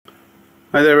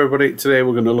Hi there everybody, today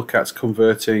we're going to look at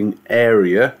converting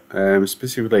area,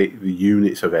 specifically the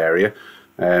units of area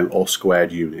or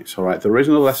squared units. Alright, there is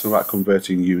another lesson about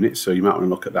converting units, so you might want to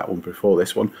look at that one before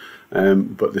this one,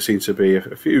 but there seems to be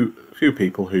a few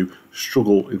people who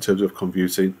struggle in terms of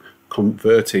converting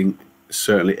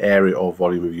certainly area or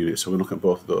volume of units, so we're going to look at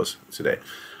both of those today.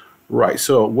 Right,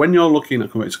 so when you're looking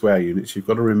at converting square units, you've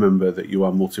got to remember that you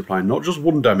are multiplying not just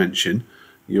one dimension,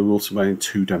 you're multiplying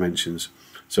two dimensions.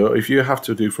 So if you have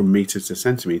to do from meters to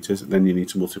centimeters, then you need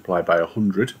to multiply by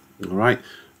 100, all right?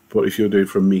 But if you're doing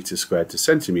from meters squared to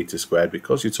centimeters squared,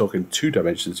 because you're talking two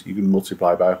dimensions, you can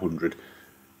multiply by 100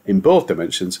 in both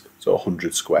dimensions, so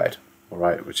 100 squared, all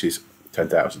right, which is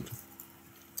 10,000.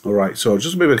 All right, so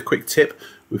just a bit of a quick tip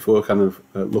before we kind of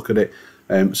look at it.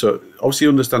 So obviously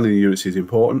understanding the units is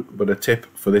important, but a tip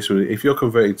for this one, if you're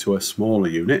converting to a smaller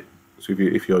unit, so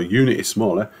if your unit is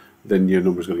smaller, then your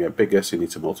number is going to get bigger, so you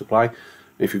need to multiply.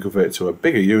 If you convert it to a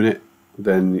bigger unit,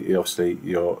 then obviously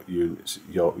your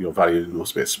value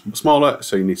must be smaller,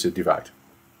 so you need to divide.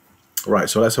 Right,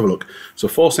 so let's have a look. So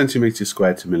 4 centimeters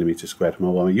squared to millimeters squared.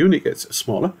 Well, my unit gets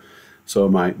smaller, so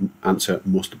my answer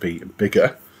must be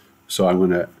bigger. So I'm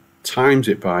going to times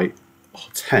it by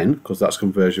 10, because that's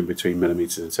conversion between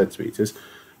millimeters and centimeters,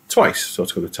 twice. So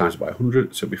it's going to times it by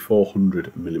 100, so it'll be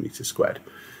 400 millimeters squared.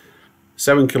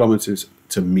 7 kilometers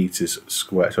to meters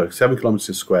squared. Sorry, 7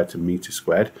 kilometers squared to meters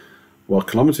squared. Well,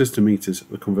 kilometers to meters,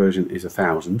 the conversion is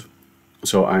 1,000.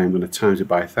 So I am going to times it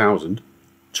by 1,000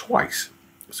 twice.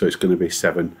 So it's going to be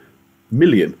 7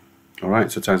 million. All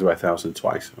right, so times it by 1,000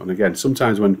 twice. And again,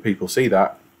 sometimes when people see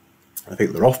that, I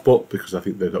think they're off book because I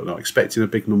think they're not expecting a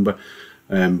big number.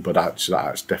 But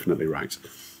that's definitely right.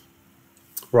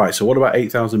 Right, so what about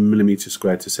 8,000 millimeters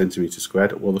squared to centimeters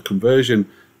squared? Well, the conversion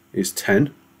is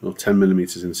 10. Well, 10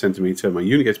 millimeters in a centimeter. My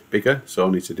unit gets bigger, so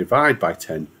I need to divide by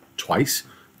 10 twice.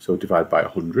 So divide by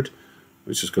 100,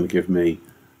 which is going to give me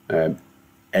 8.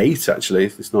 Actually,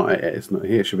 it's not 8. It's not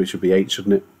here. It should be 8,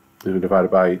 shouldn't it? And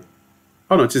divided by,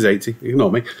 oh no, it is 80.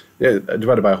 Ignore me. Yeah,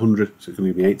 divided by 100, so it's going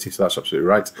to give me 80. So that's absolutely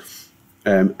right.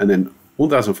 And then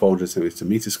 1,400 centimeters to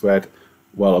meters squared.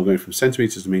 Well, I'm going from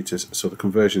centimeters to meters, so the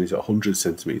conversion is 100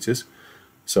 centimeters.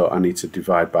 So I need to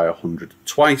divide by 100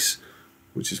 twice,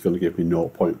 which is going to give me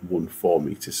 0.14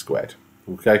 meters squared.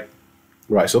 Okay,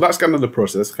 right, so that's kind of the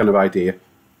process, that's the kind of idea.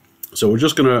 So we're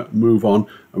just going to move on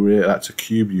and relate that to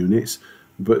cube units,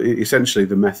 but essentially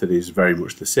the method is very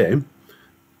much the same.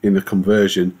 In the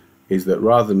conversion is that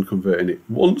rather than converting it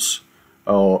once,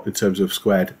 or in terms of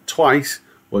squared twice,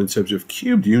 or in terms of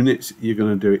cubed units, you're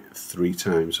going to do it 3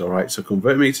 times. All right, so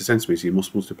convert meters to centimeters, you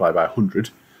must multiply by 100.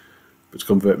 But to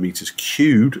convert meters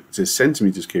cubed to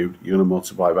centimeters cubed, you're going to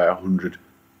multiply by 100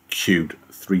 cubed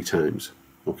 3 times.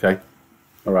 Okay,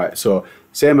 all right, so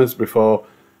same as before,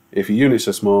 if your units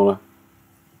are smaller,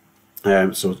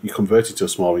 so you convert it to a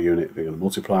smaller unit, they're going to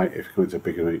multiply. If you convert it to a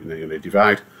bigger unit, they're going to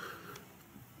divide.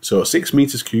 So 6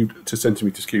 meters cubed to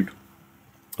centimeters cubed.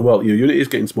 Well, your unit is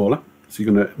getting smaller, so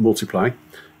you're going to multiply,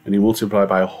 and you multiply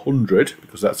by 100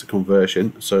 because that's a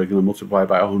conversion. So you're going to multiply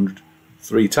by 100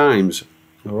 3 times.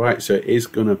 All right, so it is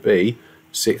going to be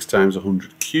 6 times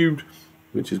 100 cubed,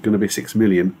 which is going to be 6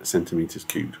 million centimeters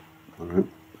cubed. All right,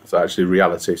 that's actually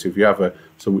reality. So if you have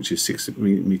something which is 6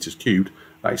 meters cubed,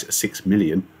 that is 6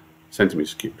 million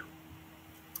centimeters cubed.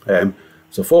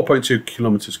 So 4.2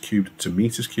 kilometers cubed to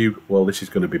meters cubed. Well, this is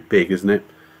going to be big, isn't it?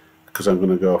 Because I'm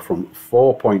going to go from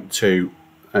 4.2,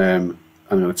 I'm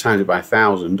going to times it by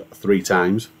 1,000 3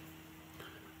 times,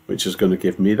 which is going to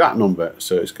give me that number.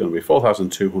 So it's going to be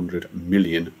 4,200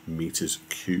 million meters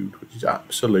cubed, which is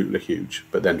absolutely huge.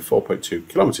 But then 4.2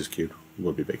 kilometers cubed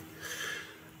will be big.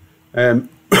 The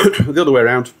other way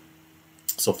around,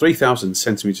 so 3,000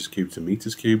 centimeters cubed to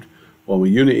meters cubed. Well, my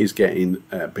unit is getting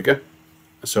bigger,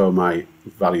 so my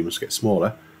value must get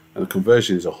smaller. And the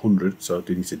conversion is 100, so I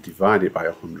need to divide it by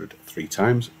 100 3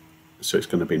 times. So it's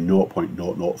going to be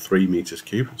 0.003 meters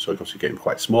cubed, so it's obviously getting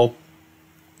quite small.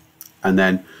 And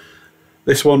then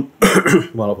this one,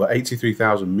 well, I've got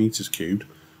 83,000 meters cubed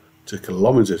to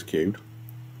kilometers cubed.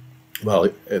 Well,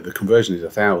 the conversion is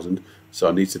 1,000, so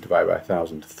I need to divide by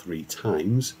 1,000 3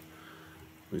 times,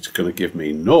 which is going to give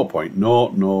me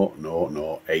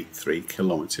 0.00083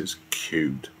 kilometers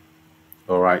cubed.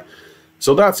 All right,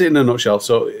 so that's it in a nutshell.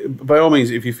 So by all means,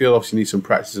 if you feel obviously you need some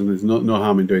practice, and there's no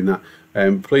harm in doing that,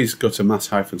 please go to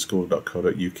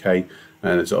maths-school.co.uk, and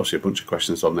there's obviously a bunch of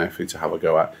questions on there for you to have a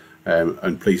go at.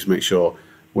 And please make sure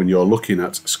when you're looking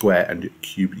at square and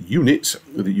cube units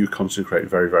that you concentrate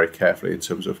very, very carefully in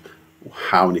terms of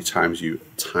how many times you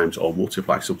times or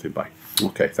multiply something by.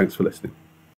 Okay, thanks for listening.